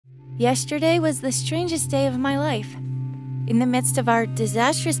Yesterday was the strangest day of my life. In the midst of our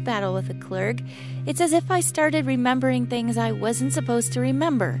disastrous battle with the clerk, it's as if I started remembering things I wasn't supposed to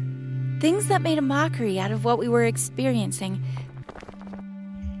remember. Things that made a mockery out of what we were experiencing.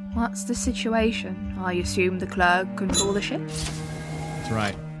 What's the situation? I assume the clerk control the ship? That's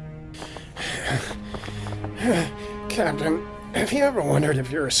right. Captain, have you ever wondered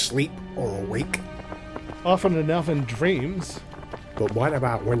if you're asleep or awake? Often enough in dreams. But what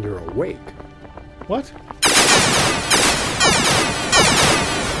about when you're awake? What?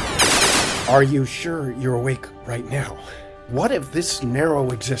 Are you sure you're awake right now? What if this narrow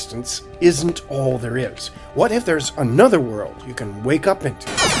existence isn't all there is? What if there's another world you can wake up into?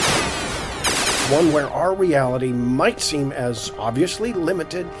 One where our reality might seem as obviously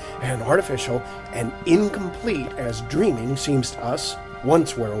limited and artificial and incomplete as dreaming seems to us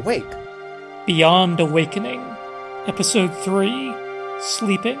once we're awake. Beyond Awakening, Episode 3,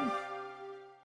 Sleeping.